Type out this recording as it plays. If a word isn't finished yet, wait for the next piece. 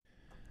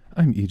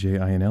I'm E.J.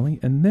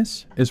 Ionelli, and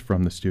this is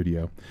From the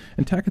Studio.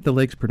 And TAC at the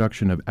Lake's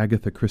production of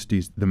Agatha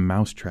Christie's The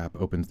Mousetrap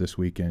opens this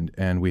weekend,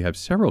 and we have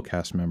several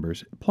cast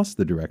members, plus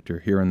the director,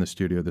 here in the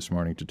studio this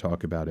morning to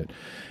talk about it.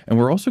 And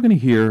we're also going to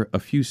hear a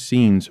few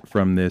scenes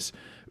from this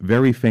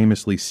very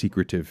famously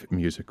secretive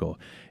musical,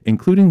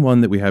 including one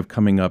that we have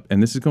coming up,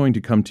 and this is going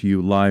to come to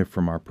you live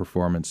from our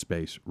performance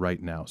space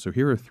right now. So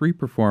here are three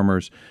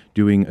performers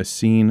doing a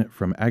scene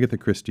from Agatha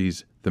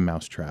Christie's The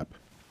Mousetrap.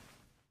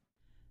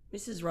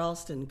 Mrs.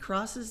 Ralston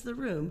crosses the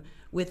room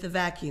with the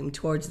vacuum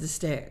towards the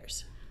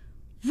stairs.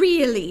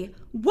 Really?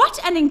 What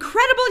an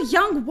incredible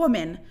young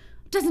woman!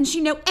 Doesn't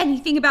she know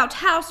anything about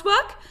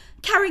housework?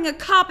 Carrying a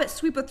carpet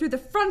sweeper through the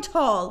front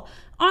hall.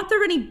 Aren't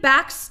there any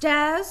back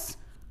stairs?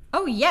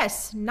 Oh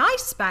yes,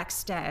 nice back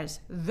stairs.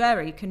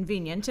 Very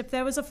convenient if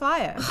there was a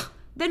fire.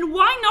 Then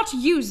why not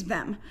use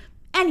them?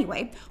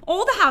 Anyway,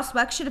 all the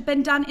housework should have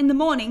been done in the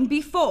morning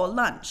before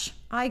lunch.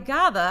 I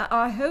gather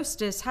our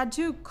hostess had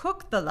to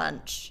cook the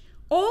lunch.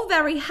 All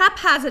very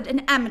haphazard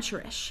and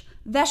amateurish.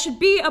 There should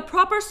be a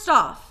proper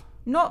staff.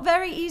 Not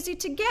very easy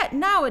to get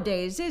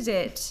nowadays, is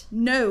it?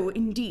 No,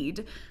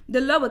 indeed. The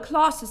lower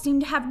classes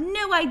seem to have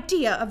no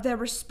idea of their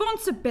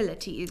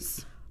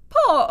responsibilities.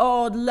 Poor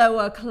old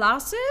lower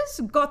classes.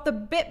 Got the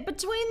bit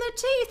between the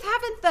teeth,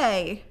 haven't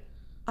they?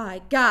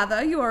 I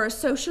gather you're a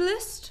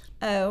socialist?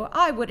 Oh,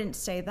 I wouldn't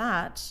say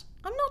that.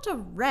 I'm not a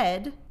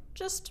red,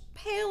 just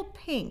pale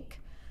pink.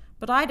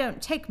 But I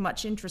don't take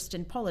much interest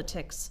in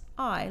politics.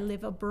 I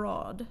live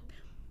abroad.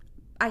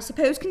 I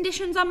suppose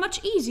conditions are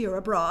much easier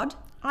abroad.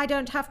 I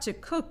don't have to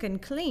cook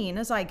and clean,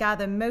 as I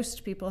gather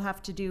most people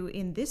have to do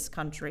in this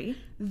country.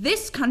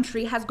 This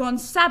country has gone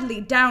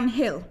sadly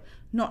downhill.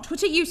 Not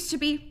what it used to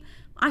be.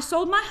 I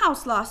sold my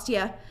house last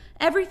year.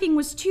 Everything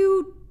was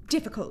too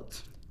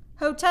difficult.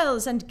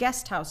 Hotels and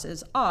guest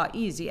houses are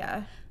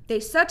easier. They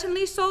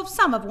certainly solve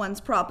some of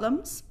one's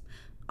problems.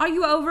 Are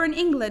you over in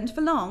England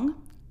for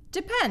long?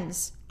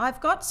 Depends.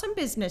 I've got some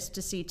business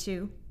to see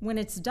to. When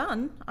it's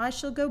done, I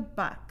shall go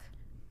back.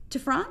 To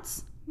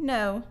France?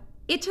 No.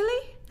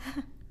 Italy?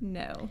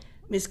 No.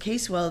 Miss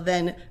Casewell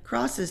then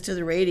crosses to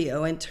the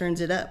radio and turns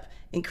it up,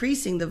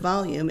 increasing the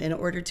volume in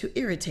order to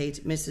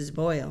irritate Mrs.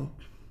 Boyle.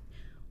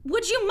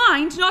 Would you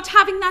mind not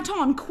having that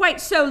on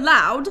quite so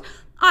loud?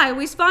 I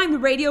always find the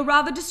radio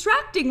rather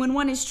distracting when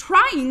one is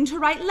trying to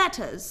write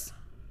letters.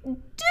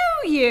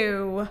 Do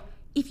you?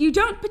 If you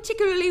don't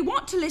particularly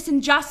want to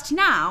listen just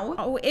now...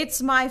 Oh, it's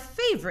my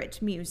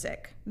favorite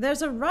music.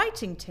 There's a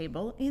writing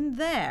table in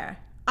there.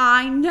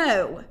 I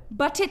know,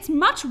 but it's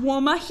much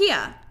warmer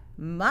here.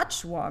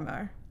 Much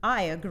warmer.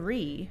 I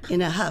agree.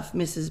 In a huff,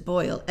 Mrs.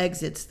 Boyle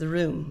exits the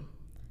room.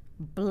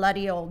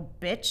 Bloody old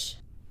bitch.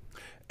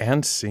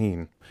 And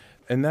scene.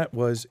 And that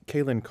was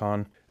Kaylin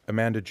Kahn,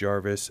 Amanda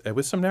Jarvis,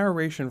 with some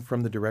narration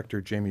from the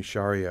director Jamie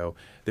Shario.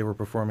 They were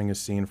performing a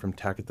scene from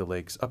TAC at the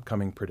Lake's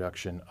upcoming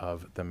production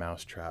of The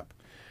Mousetrap.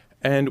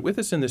 And with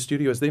us in the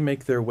studio, as they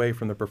make their way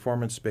from the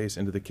performance space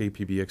into the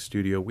KPBX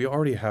studio, we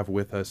already have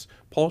with us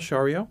Paul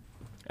Shario.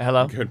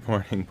 Hello. Good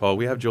morning, Paul.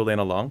 We have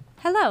Jolana Long.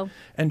 Hello.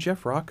 And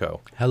Jeff Rocco.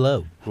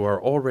 Hello. Who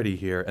are already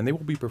here, and they will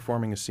be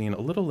performing a scene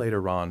a little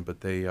later on, but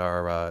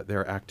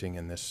they're acting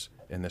in this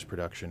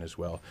production as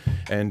well.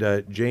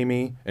 And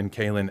Jamie and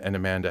Kaylin and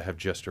Amanda have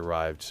just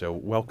arrived, so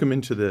welcome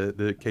into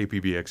the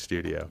KPBX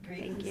studio.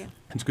 Thank you.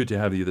 It's good to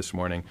have you this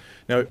morning.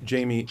 Now,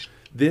 Jamie,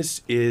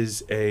 this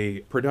is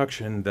a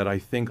production that I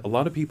think a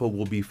lot of people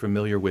will be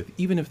familiar with,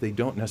 even if they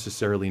don't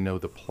necessarily know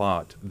the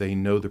plot. They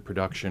know the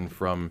production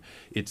from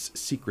its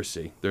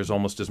secrecy. There's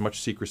almost as much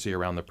secrecy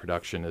around the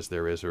production as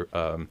there is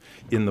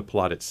in the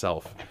plot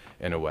itself,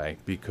 in a way,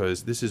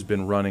 because this has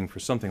been running for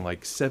something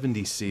like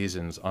 70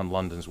 seasons on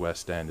London's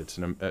West End. It's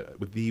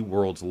the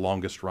world's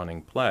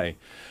longest-running play,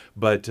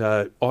 but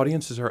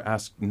audiences are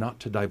asked not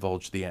to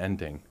divulge the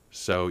ending.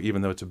 So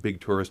even though it's a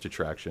big tourist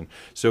attraction,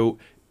 so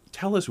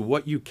tell us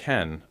what you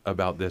can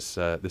about this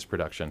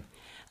production.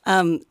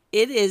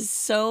 It is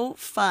so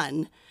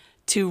fun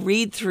to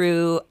read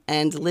through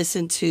and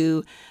listen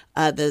to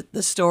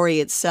the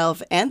story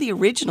itself and the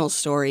original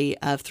story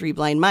of Three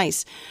Blind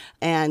Mice,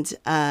 and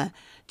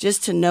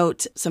just to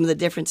note some of the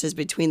differences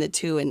between the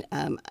two. And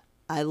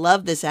I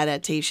love this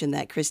adaptation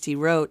that Christie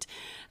wrote,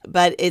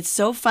 but it's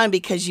so fun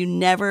because you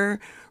never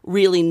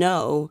really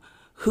know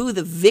who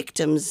the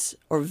victims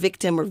or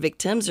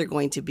victims are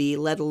going to be,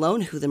 let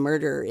alone who the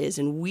murderer is.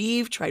 And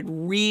we've tried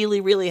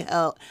really, really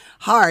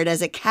hard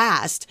as a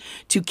cast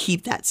to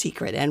keep that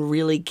secret and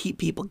really keep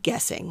people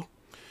guessing.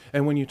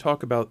 And when you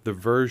talk about the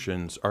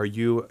versions, are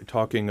you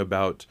talking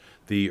about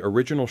the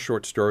original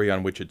short story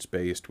on which it's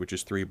based, which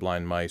is Three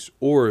Blind Mice,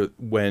 or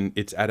when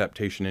it's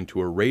adaptation into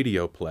a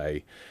radio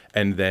play,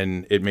 and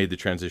then it made the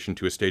transition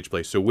to a stage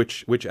play? So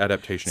which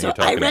adaptation are you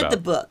talking about? I read the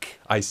book.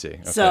 I see.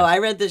 Okay. So I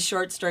read the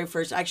short story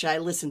first. Actually, I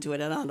listened to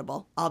it on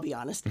Audible, I'll be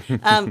honest.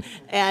 And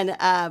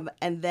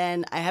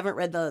then I haven't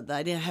read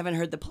I haven't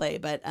heard the play,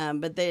 but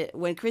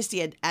when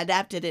Christie had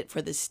adapted it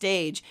for the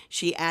stage,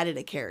 she added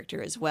a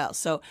character as well.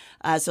 So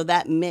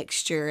that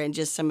mixture and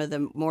just some of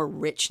the more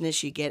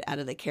richness you get out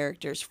of the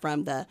characters from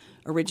from the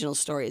original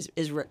story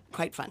is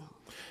quite fun.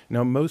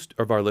 Now, most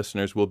of our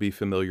listeners will be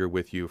familiar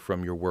with you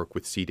from your work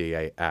with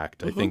CDA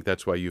ACT. I think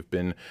that's why you've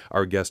been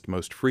our guest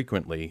most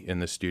frequently in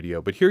the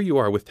studio. But here you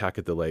are with TAC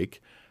at the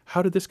Lake.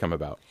 How did this come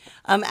about?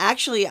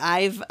 Actually,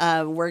 I've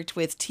worked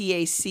with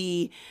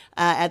TAC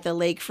at the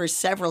Lake for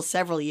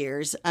several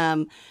years,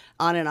 on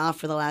and off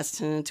for the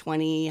last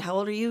 20, how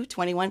old are you?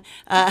 21?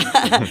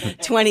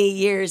 20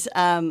 years.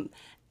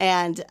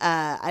 And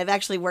I've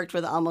actually worked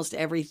with almost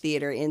every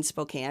theater in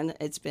Spokane.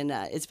 It's been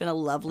a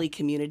lovely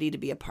community to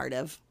be a part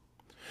of.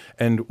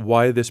 And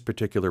why this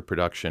particular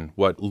production?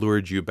 What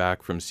lured you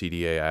back from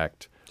CDA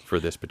ACT for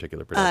this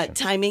particular production?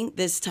 Timing.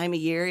 This time of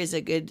year is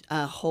a good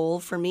hole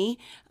for me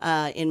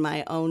in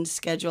my own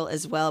schedule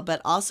as well.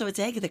 But also it's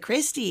Agatha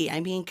Christie.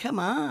 I mean, come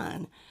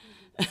on.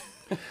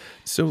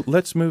 So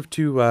let's move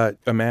to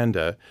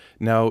Amanda.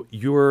 Now,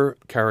 your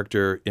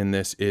character in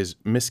this is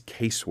Miss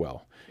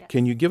Casewell.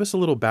 Can you give us a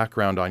little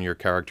background on your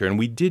character? And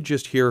we did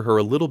just hear her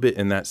a little bit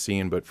in that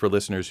scene, but for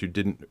listeners who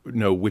didn't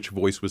know which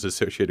voice was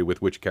associated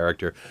with which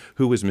character,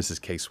 who was Mrs.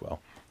 Casewell?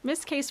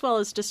 Miss Casewell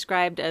is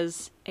described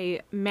as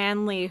a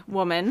manly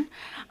woman,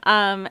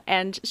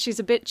 and she's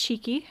a bit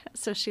cheeky,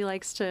 so she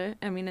likes to,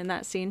 in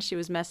that scene she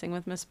was messing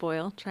with Miss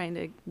Boyle, trying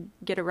to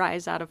get a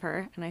rise out of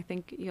her, and I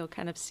think you'll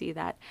kind of see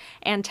that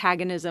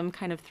antagonism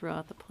kind of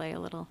throughout the play a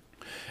little.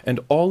 And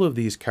all of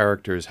these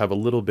characters have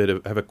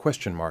a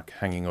question mark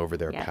hanging over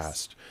their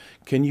past.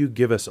 Can you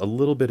give us a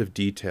little bit of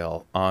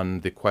detail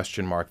on the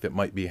question mark that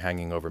might be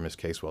hanging over Miss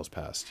Casewell's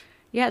past?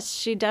 Yes,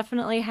 she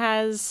definitely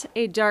has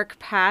a dark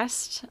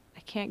past. I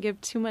can't give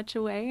too much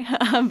away,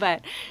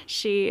 but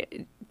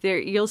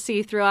you'll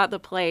see throughout the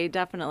play,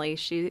 definitely,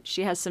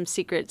 she has some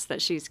secrets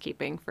that she's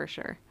keeping for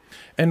sure.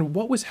 And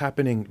what was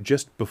happening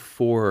just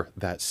before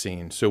that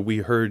scene? So we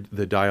heard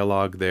the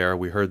dialogue there,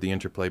 we heard the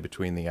interplay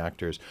between the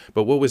actors,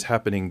 but what was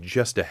happening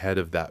just ahead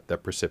of that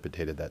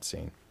precipitated that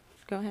scene?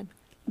 Go ahead.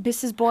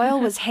 Mrs. Boyle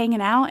was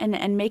hanging out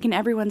and making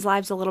everyone's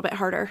lives a little bit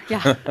harder.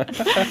 Yeah.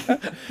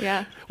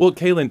 Yeah. Well,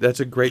 Kaylin, that's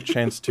a great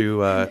chance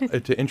to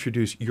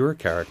introduce your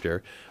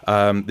character.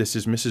 This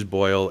is Mrs.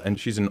 Boyle, and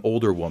she's an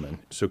older woman.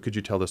 So could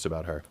you tell us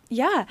about her?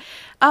 Yeah.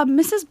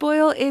 Mrs.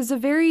 Boyle is a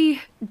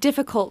very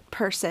difficult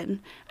person.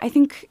 I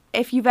think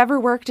if you've ever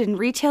worked in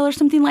retail or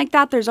something like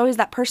that, there's always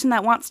that person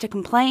that wants to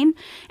complain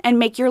and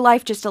make your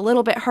life just a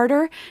little bit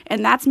harder,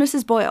 and that's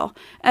Mrs. Boyle.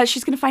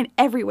 She's going to find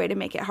every way to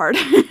make it hard.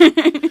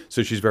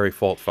 So she's very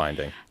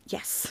fault-finding.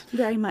 Yes,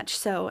 very much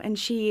so. And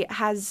she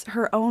has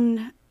her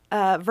own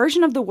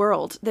version of the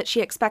world that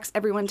she expects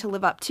everyone to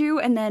live up to,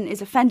 and then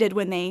is offended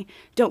when they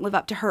don't live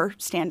up to her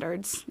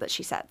standards that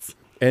she sets.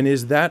 And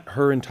is that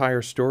her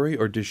entire story,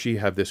 or does she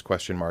have this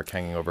question mark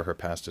hanging over her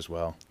past as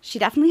well? She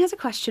definitely has a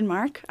question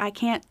mark. I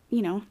can't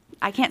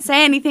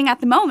say anything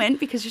at the moment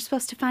because you're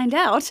supposed to find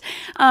out.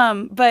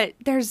 But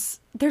there's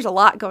a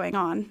lot going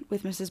on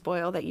with Mrs.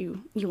 Boyle that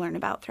you learn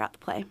about throughout the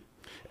play.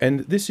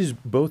 And this is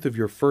both of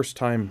your first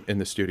time in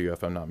the studio,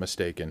 if I'm not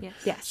mistaken.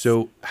 Yes.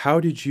 So how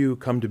did you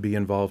come to be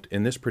involved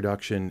in this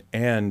production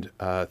and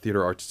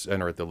Theater Arts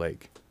Center at the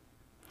Lake?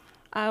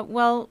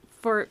 Well,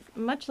 for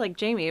much like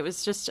Jamie, it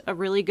was just a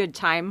really good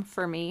time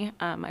for me.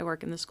 I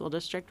work in the school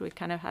district. We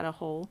kind of had a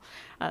hole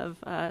of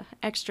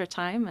extra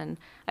time, and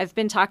I've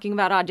been talking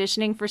about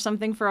auditioning for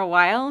something for a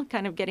while,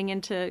 kind of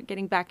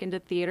getting back into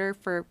theater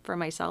for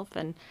myself.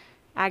 And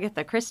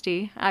Agatha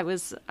Christie, I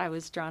was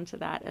drawn to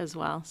that as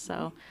well.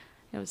 So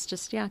it was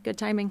just, good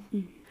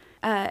timing.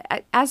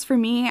 As for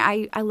me,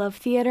 I love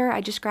theater.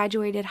 I just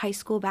graduated high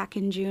school back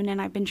in June, and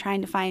I've been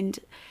trying to find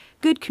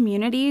good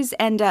communities.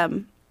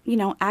 And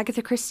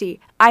Agatha Christie.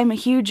 I'm a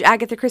huge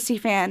Agatha Christie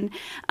fan,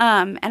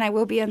 and I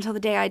will be until the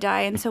day I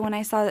die. And so when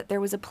I saw that there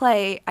was a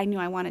play, I knew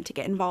I wanted to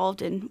get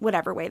involved in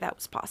whatever way that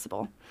was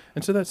possible.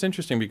 And so that's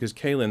interesting because,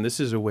 Kaylin, this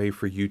is a way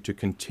for you to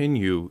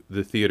continue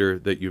the theater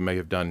that you may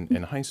have done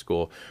in high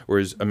school,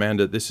 whereas,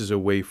 Amanda, this is a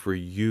way for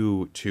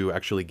you to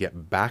actually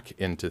get back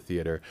into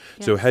theater.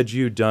 Yes. So had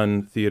you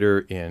done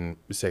theater in,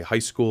 say, high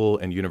school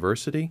and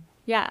university?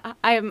 Yeah,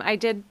 I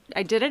did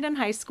it in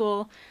high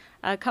school.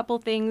 A couple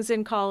things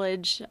in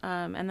college,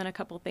 and then a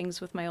couple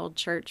things with my old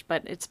church.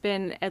 But it's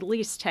been at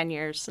least 10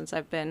 years since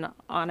I've been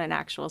on an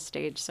actual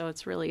stage, so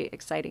it's really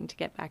exciting to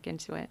get back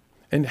into it.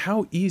 And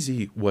how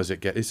easy was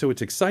it? So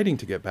it's exciting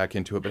to get back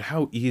into it, but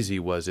how easy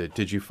was it?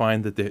 Did you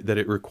find that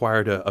it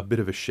required a bit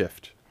of a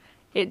shift?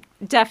 It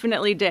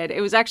definitely did.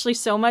 It was actually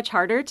so much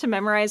harder to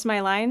memorize my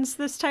lines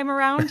this time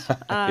around.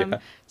 Yeah.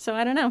 So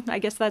I don't know. I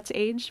guess that's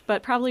age,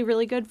 but probably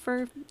really good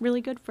for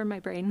my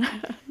brain.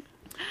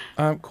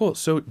 Cool.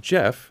 So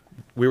Jeff,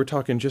 we were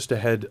talking just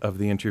ahead of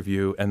the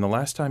interview, and the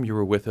last time you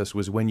were with us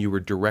was when you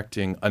were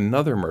directing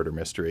another murder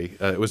mystery.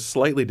 It was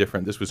slightly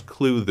different. This was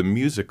Clue the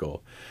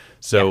musical,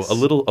 so yes. a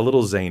little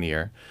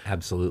zanier.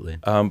 Absolutely.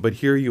 But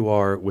here you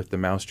are with the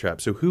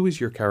Mousetrap. So who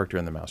is your character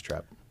in the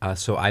Mousetrap?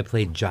 So I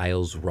played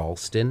Giles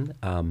Ralston.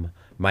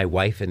 My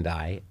wife and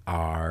I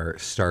are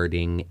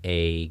starting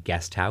a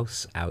guest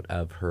house out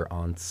of her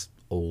aunt's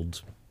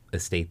old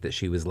estate that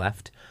she was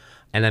left.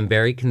 And I'm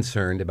very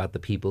concerned about the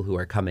people who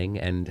are coming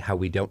and how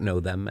we don't know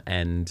them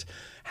and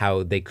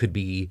how they could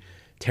be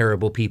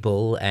terrible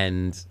people.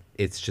 And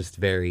it's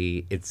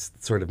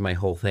sort of my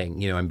whole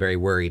thing. I'm very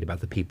worried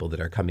about the people that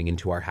are coming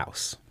into our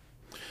house.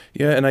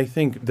 Yeah, and I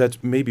think that's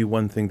maybe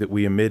one thing that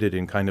we omitted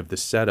in kind of the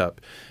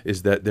setup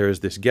is that there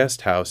is this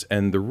guest house,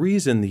 and the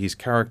reason these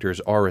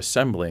characters are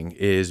assembling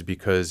is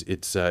because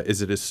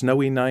is it a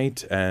snowy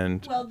night?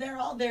 And well, they're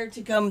all there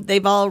to come.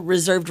 They've all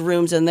reserved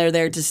rooms, and they're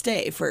there to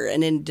stay for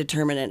an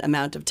indeterminate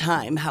amount of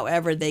time.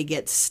 However, they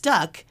get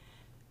stuck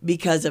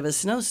because of a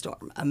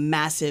snowstorm, a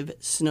massive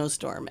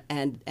snowstorm,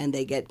 and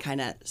they get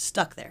kind of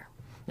stuck there.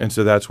 And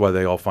so that's why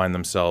they all find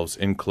themselves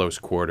in close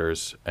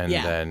quarters,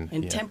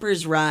 and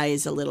tempers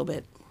rise a little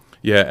bit.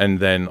 Yeah, and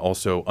then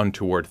also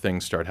untoward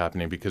things start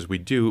happening because we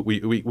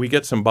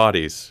get some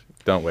bodies,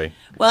 don't we?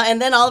 Well,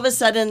 and then all of a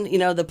sudden,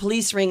 the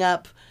police ring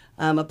up.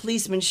 A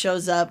policeman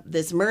shows up.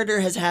 This murder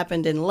has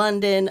happened in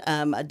London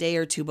a day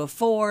or two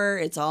before.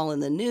 It's all in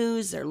the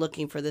news. They're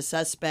looking for the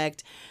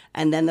suspect.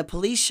 And then the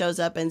police shows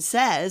up and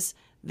says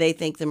they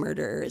think the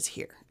murderer is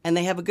here. And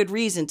they have a good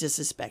reason to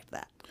suspect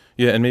that.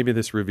 Yeah, and maybe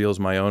this reveals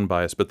my own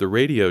bias, but the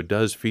radio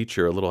does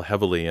feature a little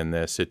heavily in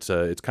this. It's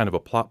kind of a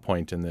plot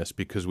point in this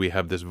because we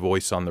have this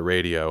voice on the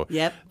radio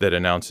that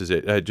announces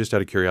it. Just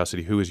out of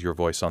curiosity, who is your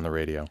voice on the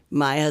radio?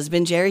 My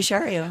husband, Jerry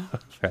Shario.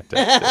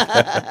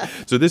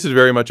 Fantastic. So this is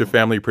very much a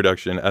family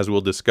production, as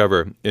we'll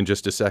discover in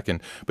just a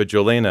second. But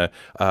Jolena,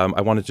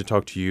 I wanted to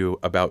talk to you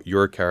about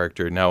your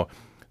character. Now,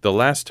 the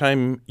last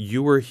time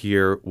you were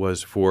here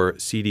was for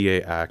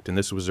CDA Act, and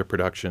this was a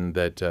production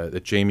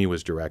that Jamie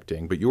was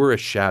directing, but you were a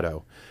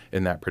shadow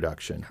in that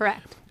production.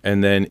 Correct.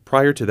 And then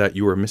prior to that,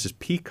 you were Mrs.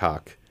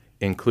 Peacock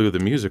in Clue the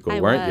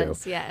Musical, weren't you?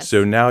 Yes.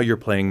 So now you're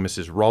playing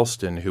Mrs.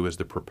 Ralston, who is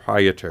the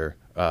proprietor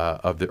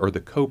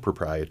the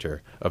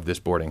co-proprietor of this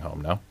boarding home,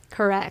 no?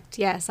 Correct,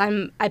 yes.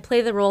 I play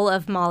the role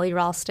of Molly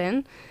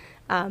Ralston.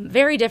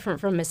 Very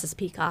different from Mrs.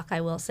 Peacock, I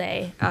will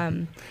say.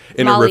 In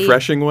Molly, a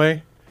refreshing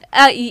way?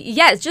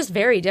 Yeah, it's just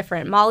very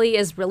different. Molly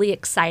is really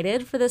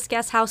excited for this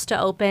guest house to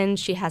open.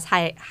 She has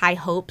high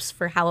hopes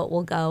for how it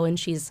will go, and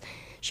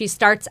she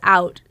starts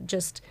out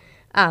just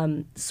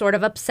sort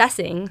of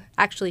obsessing.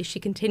 Actually, she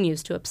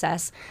continues to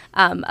obsess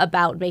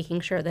about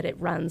making sure that it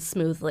runs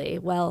smoothly.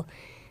 Well,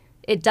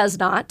 it does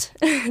not,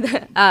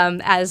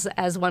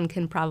 as one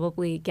can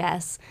probably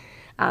guess.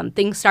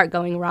 Things start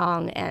going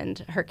wrong, and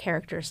her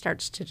character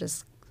starts to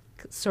just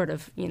sort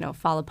of,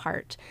 fall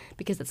apart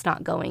because it's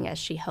not going as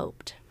she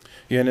hoped.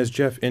 Yeah, and as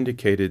Jeff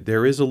indicated,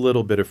 there is a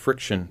little bit of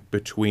friction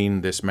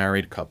between this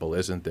married couple,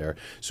 isn't there?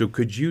 So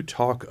could you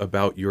talk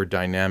about your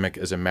dynamic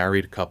as a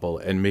married couple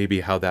and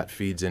maybe how that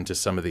feeds into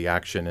some of the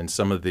action and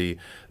some of the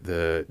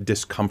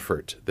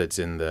discomfort that's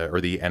in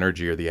the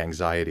energy or the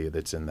anxiety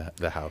that's in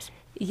the house?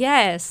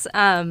 Yes.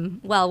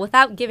 Well,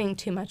 without giving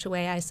too much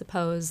away, I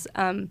suppose,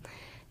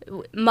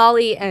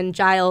 Molly and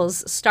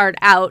Giles start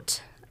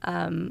out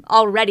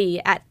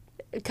already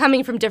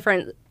coming from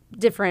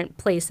different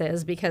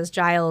places because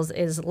Giles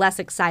is less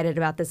excited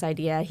about this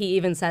idea. He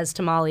even says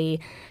to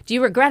Molly, "Do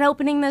you regret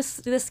opening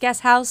this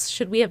guest house?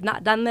 Should we have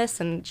not done this?"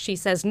 And she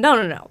says,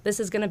 No. This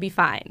is going to be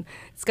fine.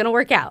 It's going to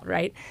work out,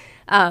 right?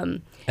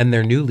 And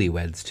they're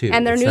newlyweds, too.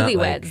 And they're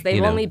newlyweds.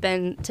 They've only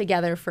been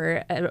together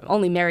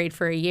only married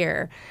for a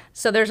year.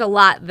 So there's a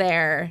lot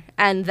there.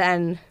 And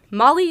then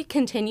Molly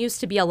continues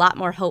to be a lot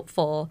more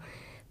hopeful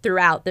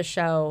throughout the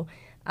show,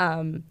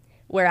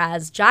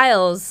 whereas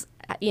Giles,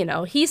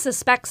 he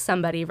suspects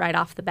somebody right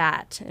off the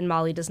bat, and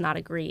Molly does not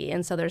agree.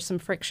 And so there's some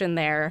friction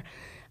there.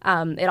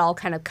 It all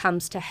kind of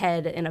comes to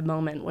head in a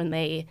moment when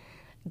they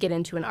get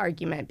into an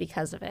argument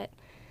because of it.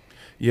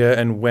 Yeah,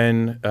 and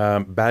when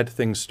bad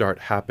things start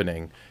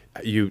happening,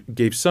 you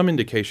gave some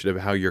indication of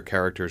how your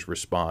characters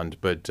respond,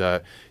 but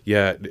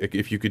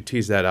if you could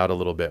tease that out a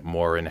little bit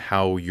more and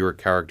how your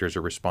characters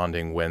are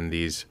responding when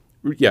these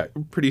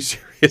pretty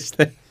serious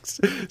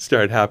things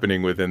start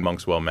happening within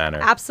Monkswell Manor.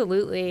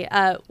 Absolutely.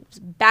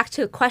 Back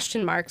to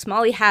question marks,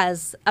 Molly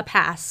has a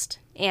past,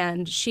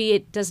 and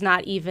she does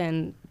not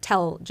even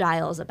tell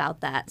Giles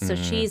about that. So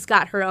she's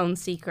got her own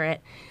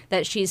secret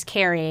that she's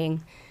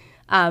carrying,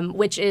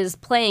 which is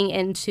playing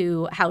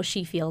into how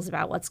she feels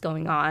about what's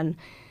going on,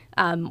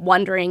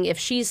 wondering if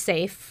she's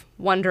safe,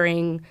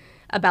 wondering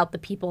about the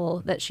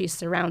people that she's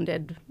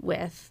surrounded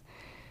with.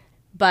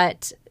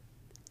 But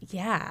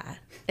yeah,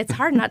 it's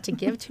hard not to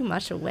give too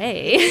much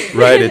away.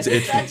 Right, it's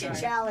such a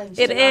challenge.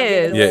 It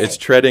is. Yeah, it's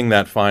treading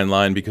that fine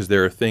line because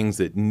there are things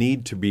that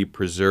need to be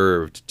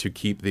preserved to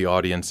keep the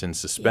audience in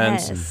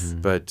suspense. Yes.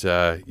 But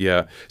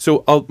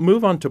so I'll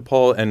move on to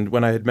Paul. And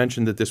when I had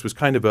mentioned that this was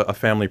kind of a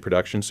family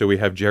production, so we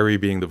have Jerry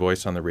being the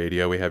voice on the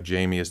radio, we have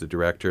Jamie as the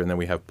director, and then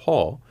we have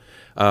Paul.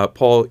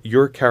 Paul,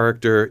 your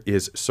character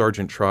is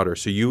Sergeant Trotter,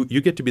 so you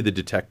get to be the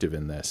detective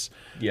in this.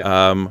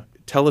 Yeah.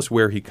 Tell us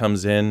where he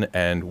comes in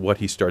and what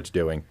he starts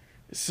doing.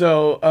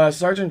 So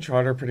Sergeant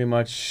Trotter pretty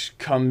much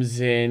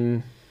comes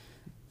in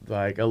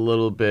like a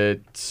little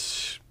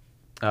bit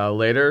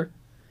later.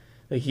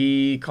 Like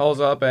he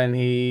calls up and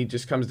he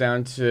just comes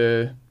down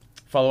to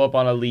follow up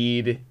on a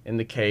lead in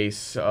the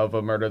case of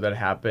a murder that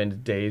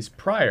happened days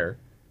prior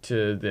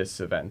to this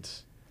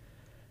event.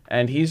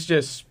 And he's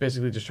just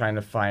basically just trying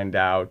to find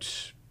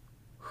out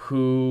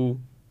who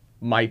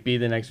might be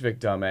the next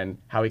victim and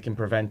how he can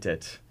prevent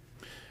it.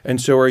 And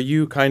so are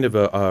you kind of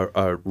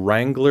a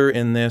wrangler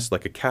in this,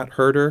 like a cat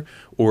herder,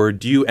 or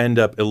do you end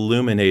up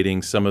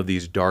illuminating some of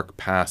these dark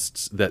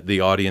pasts that the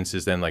audience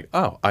is then like,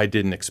 oh, I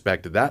didn't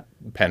expect that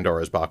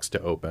Pandora's box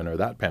to open or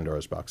that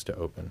Pandora's box to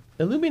open?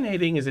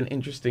 Illuminating is an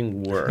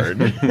interesting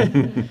word.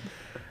 I'd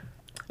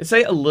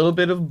say a little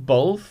bit of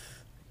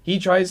both. He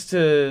tries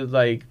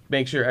to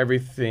make sure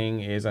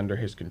everything is under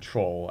his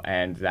control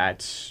and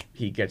that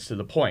he gets to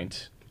the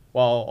point,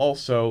 while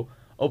also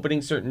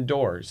opening certain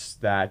doors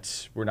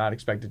that were not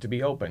expected to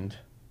be opened.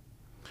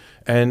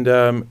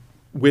 And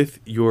with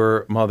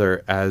your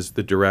mother as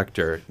the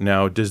director,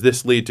 now, does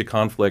this lead to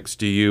conflicts?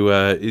 Do you,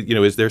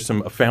 is there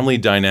some family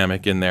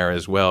dynamic in there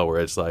as well, where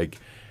it's like,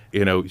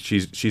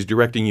 she's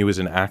directing you as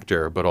an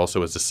actor, but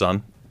also as a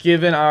son?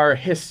 Given our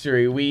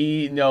history,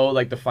 we know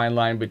the fine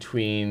line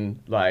between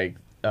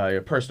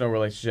your personal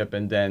relationship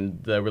and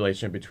then the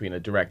relationship between a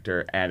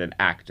director and an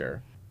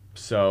actor.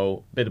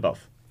 So, a bit of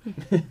both.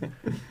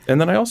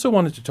 And then I also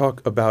wanted to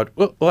talk about,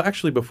 well,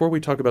 actually, before we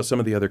talk about some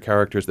of the other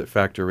characters that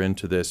factor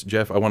into this,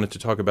 Jeff, I wanted to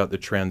talk about the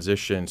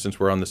transition, since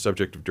we're on the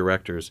subject of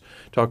directors,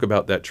 talk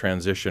about that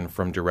transition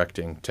from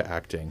directing to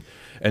acting.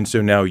 And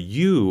so now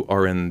you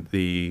are in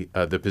the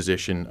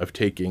position of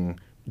taking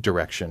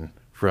direction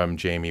from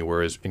Jamie,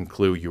 whereas in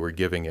Clue you were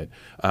giving it.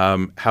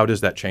 How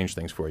does that change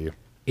things for you?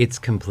 It's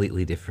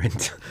completely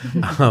different.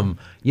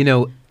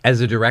 As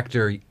a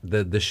director,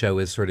 the show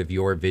is sort of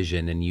your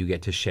vision, and you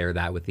get to share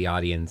that with the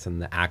audience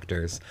and the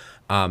actors.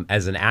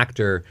 As an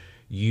actor,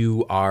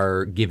 you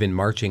are given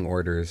marching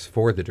orders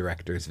for the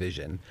director's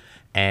vision.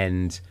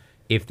 And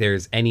if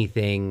there's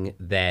anything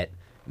that,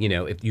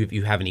 if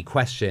you have any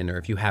question or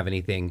if you have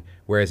anything,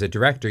 whereas a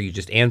director, you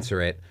just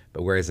answer it.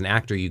 But whereas an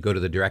actor, you go to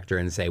the director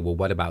and say, well,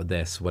 what about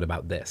this? What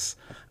about this?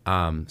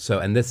 And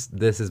this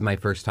is my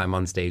first time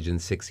on stage in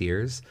 6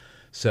 years.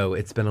 So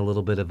it's been a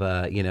little bit of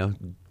a,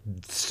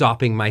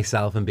 stopping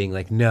myself and being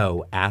like,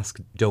 no,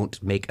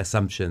 don't make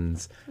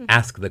assumptions,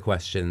 ask the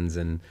questions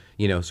and,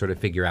 sort of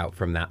figure out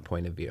from that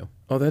point of view.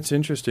 Oh, that's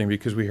interesting,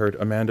 because we heard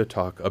Amanda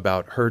talk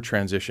about her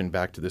transition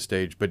back to the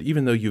stage. But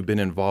even though you've been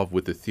involved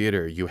with the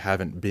theater, you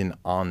haven't been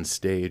on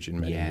stage in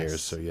many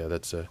years. So, yeah,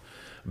 that's a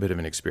bit of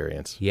an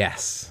experience.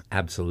 Yes,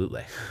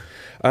 absolutely.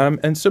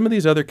 And some of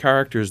these other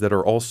characters that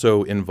are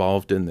also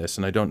involved in this,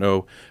 and I don't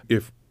know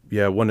if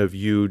one of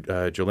you,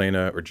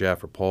 Jelena or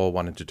Jeff or Paul,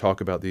 wanted to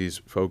talk about these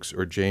folks,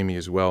 or Jamie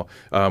as well.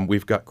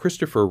 We've got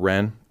Christopher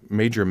Wren,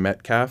 Major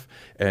Metcalf,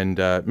 and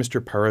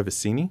Mr.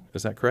 Paravicini.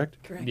 Is that correct?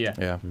 Correct. Yeah.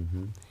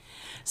 Mm-hmm.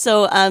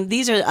 So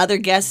these are other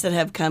guests that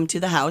have come to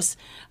the house.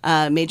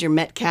 Major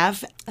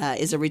Metcalf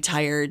is a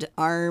retired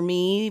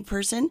Army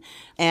person,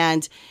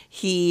 and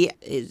he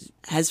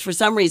has for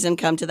some reason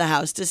come to the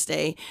house to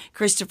stay.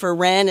 Christopher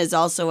Wren is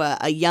also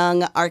a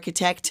young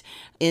architect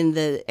in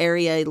the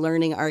area,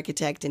 learning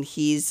architect, and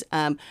he's,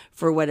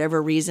 for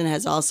whatever reason,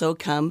 has also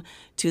come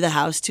to the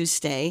house to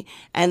stay.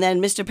 And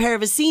then Mr.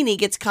 Paravicini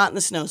gets caught in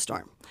the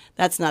snowstorm.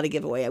 That's not a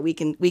giveaway. We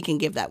can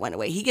give that one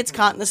away. He gets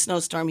caught in the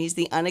snowstorm. He's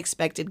the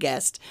unexpected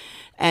guest,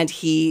 and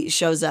he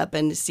shows up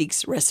and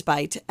seeks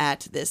respite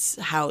at this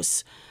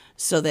house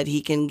so that he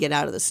can get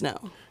out of the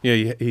snow.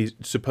 Yeah, he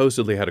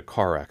supposedly had a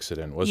car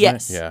accident, wasn't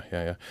yes. it?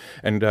 Yeah.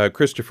 And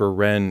Christopher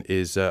Wren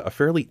is a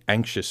fairly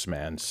anxious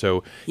man,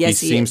 so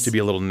yes, he seems to be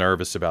a little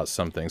nervous about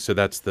something. So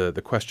that's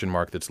the question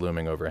mark that's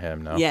looming over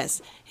him now.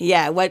 Yes.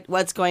 Yeah,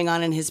 what's going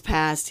on in his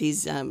past?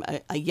 He's a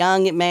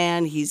young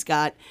man. He's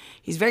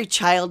very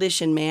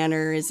childish in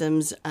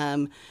mannerisms,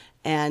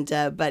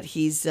 but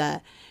he's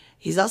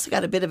also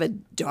got a bit of a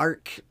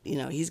dark,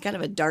 he's kind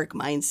of a dark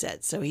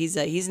mindset. So he's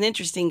an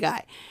interesting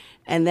guy.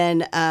 And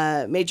then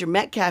Major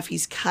Metcalf,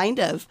 he's kind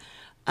of,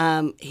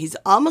 he's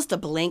almost a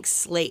blank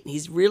slate.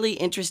 He's really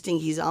interesting.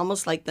 He's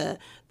almost like the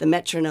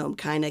metronome,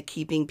 kind of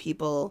keeping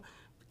people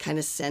kind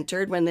of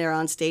centered when they're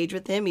on stage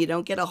with him. You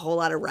don't get a whole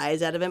lot of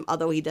rise out of him,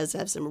 although he does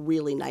have some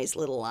really nice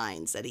little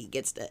lines that he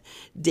gets to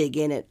dig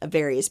in at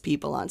various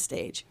people on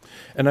stage.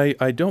 And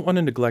I don't want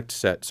to neglect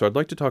set, so I'd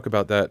like to talk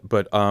about that.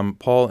 But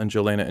Paul and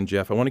Jelena and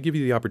Jeff, I want to give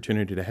you the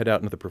opportunity to head out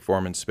into the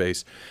performance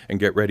space and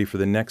get ready for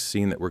the next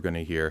scene that we're going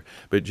to hear.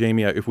 But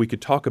Jamie, if we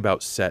could talk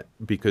about set,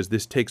 because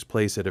this takes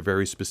place at a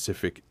very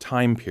specific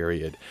time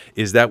period.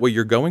 Is that what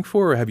you're going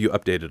for, or have you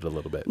updated a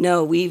little bit?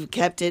 No, we've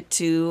kept it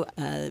to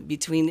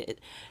between...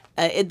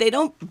 they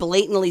don't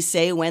blatantly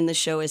say when the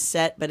show is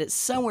set, but it's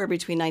somewhere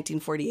between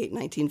 1948 and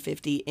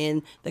 1950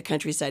 in the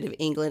countryside of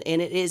England,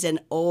 and it is an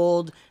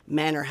old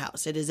manor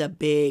house. It is a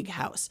big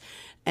house.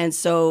 And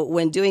so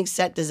when doing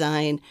set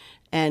design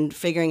and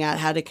figuring out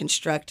how to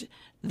construct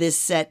this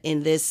set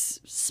in this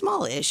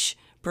smallish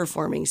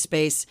performing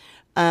space,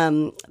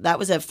 that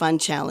was a fun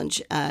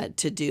challenge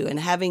to do. And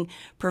having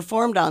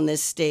performed on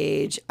this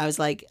stage, I was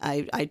like,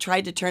 I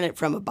tried to turn it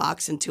from a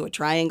box into a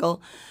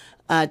triangle.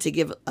 to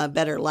give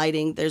better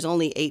lighting. There's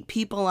only 8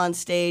 people on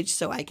stage,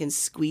 so I can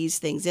squeeze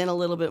things in a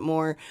little bit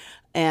more.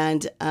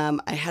 And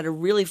I had a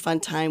really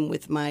fun time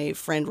with my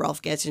friend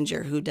Rolf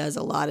Getzinger, who does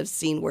a lot of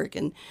scene work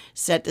and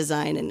set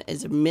design and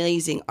is an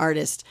amazing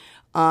artist,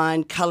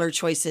 on color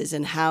choices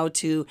and how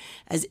to,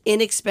 as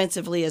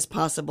inexpensively as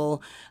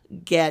possible,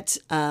 get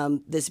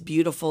this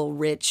beautiful,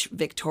 rich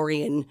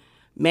Victorian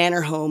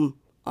manor home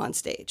on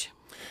stage.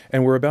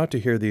 And we're about to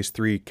hear these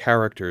 3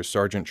 characters,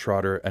 Sergeant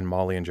Trotter and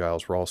Molly and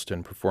Giles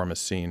Ralston, perform a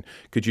scene.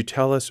 Could you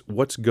tell us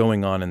what's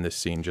going on in this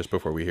scene just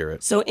before we hear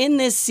it? So in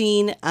this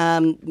scene,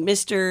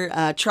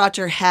 Mr.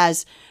 Trotter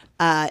has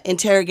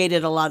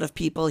interrogated a lot of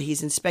people.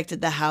 He's inspected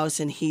the house,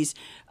 and he's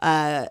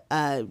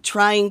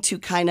trying to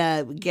kind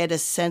of get a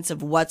sense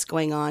of what's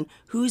going on,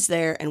 who's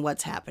there, and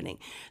what's happening.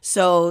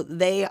 So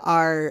they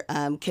are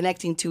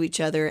connecting to each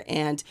other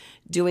and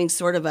doing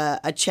sort of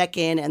a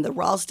check-in, and the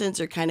Ralstons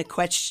are kind of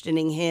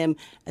questioning him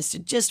as to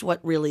just what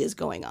really is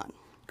going on.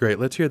 Great.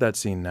 Let's hear that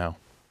scene now.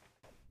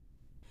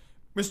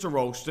 Mr.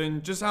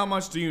 Ralston, just how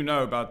much do you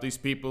know about these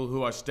people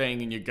who are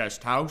staying in your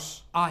guest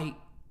house?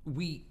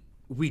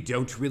 We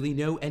don't really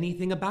know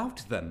anything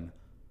about them.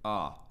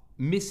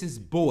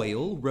 Mrs.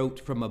 Boyle wrote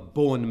from a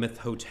Bournemouth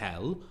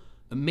hotel.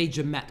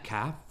 Major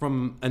Metcalf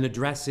from an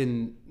address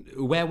in...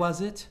 where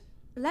was it?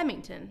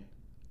 Leamington.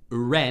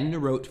 Wren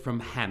wrote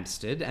from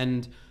Hampstead,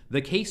 and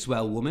the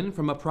Casewell woman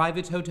from a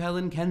private hotel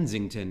in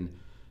Kensington.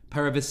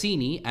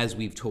 Paravicini, as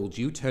we've told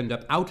you, turned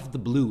up out of the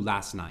blue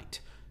last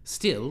night.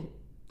 Still,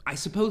 I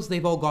suppose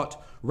they've all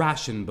got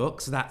ration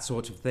books, that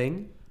sort of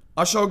thing.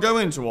 I shall go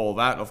into all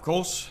that, of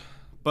course.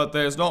 But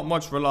there's not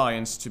much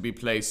reliance to be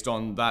placed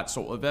on that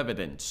sort of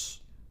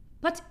evidence.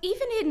 But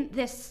even in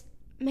this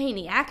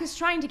maniac is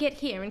trying to get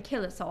here and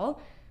kill us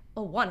all,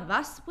 or one of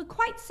us, we're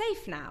quite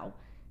safe now.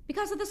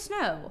 Because of the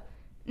snow.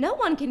 No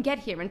one can get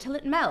here until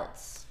it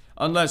melts.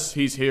 Unless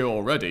he's here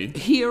already.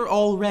 Here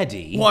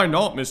already? Why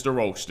not, Mr.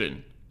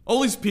 Ralston? All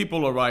these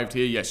people arrived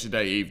here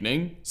yesterday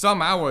evening, some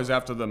hours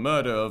after the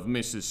murder of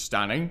Mrs.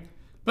 Stanning.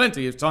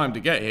 Plenty of time to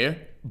get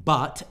here.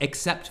 But,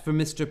 except for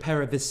Mr.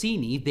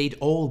 Paravicini, they'd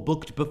all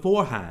booked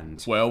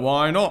beforehand. Well,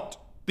 why not?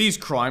 These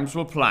crimes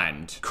were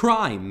planned.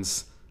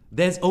 Crimes?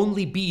 There's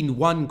only been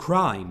one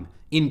crime,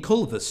 in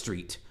Culver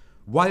Street.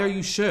 Why are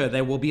you sure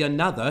there will be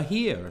another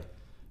here?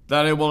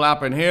 That it will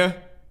happen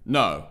here?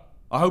 No.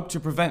 I hope to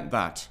prevent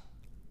that.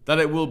 That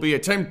it will be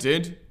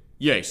attempted?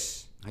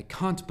 Yes. I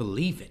can't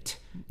believe it.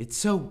 It's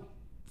so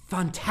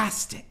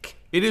fantastic.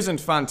 It isn't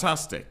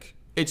fantastic.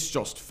 It's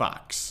just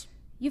facts.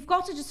 You've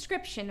got a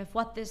description of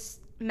what this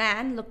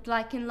man looked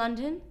like in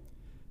London?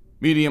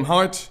 Medium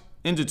height,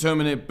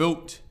 indeterminate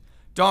build,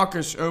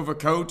 darkish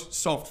overcoat,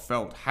 soft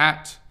felt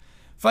hat,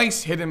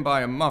 face hidden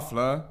by a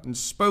muffler, and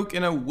spoke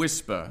in a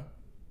whisper.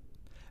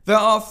 There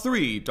are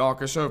 3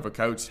 darkish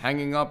overcoats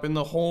hanging up in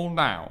the hall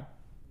now.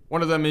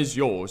 One of them is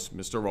yours,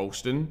 Mr.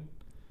 Ralston.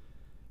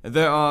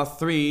 There are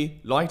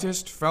 3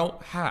 lightest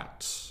felt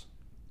hats.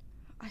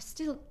 I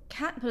still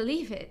can't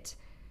believe it.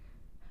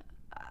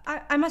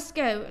 I must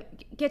go.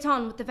 Get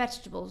on with the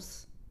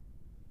vegetables.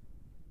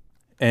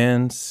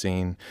 And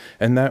scene.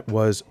 And that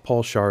was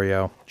Paul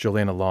Shariau,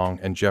 Jelena Long,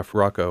 and Jeff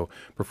Rocco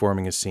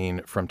performing a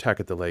scene from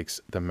TAC at the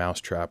Lakes, The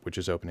Mousetrap, which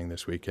is opening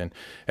this weekend.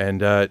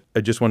 And I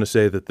just want to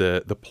say that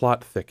the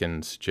plot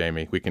thickens,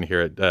 Jamie. We can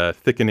hear it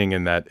thickening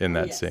in that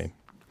yes. scene.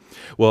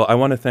 Well, I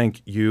want to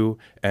thank you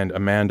and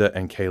Amanda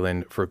and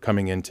Kaylin for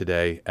coming in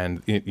today,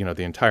 and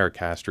the entire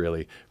cast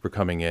really for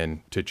coming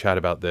in to chat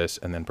about this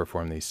and then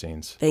perform these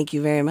scenes. Thank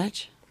you very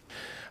much.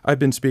 I've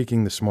been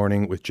speaking this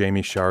morning with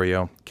Jamie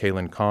Shariau,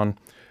 Kaylin Kahn,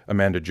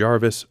 Amanda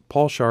Jarvis,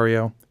 Paul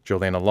Shariau,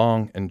 Jelena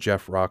Long, and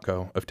Jeff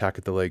Rocco of TAC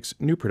at the Lake's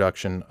new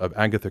production of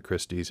Agatha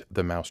Christie's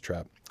The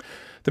Mousetrap.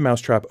 The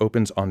Mousetrap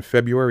opens on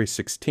February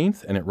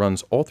 16th, and it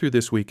runs all through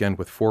this weekend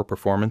with 4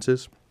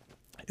 performances.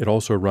 It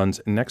also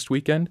runs next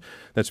weekend,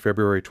 that's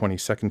February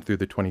 22nd through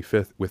the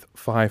 25th, with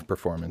 5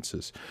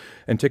 performances.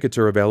 And tickets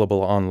are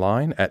available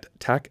online at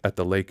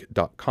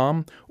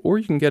tacathelake.com, or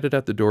you can get it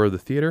at the door of the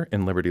theater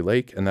in Liberty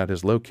Lake, and that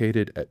is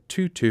located at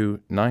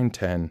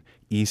 22910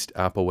 East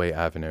Appleway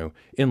Avenue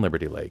in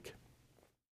Liberty Lake.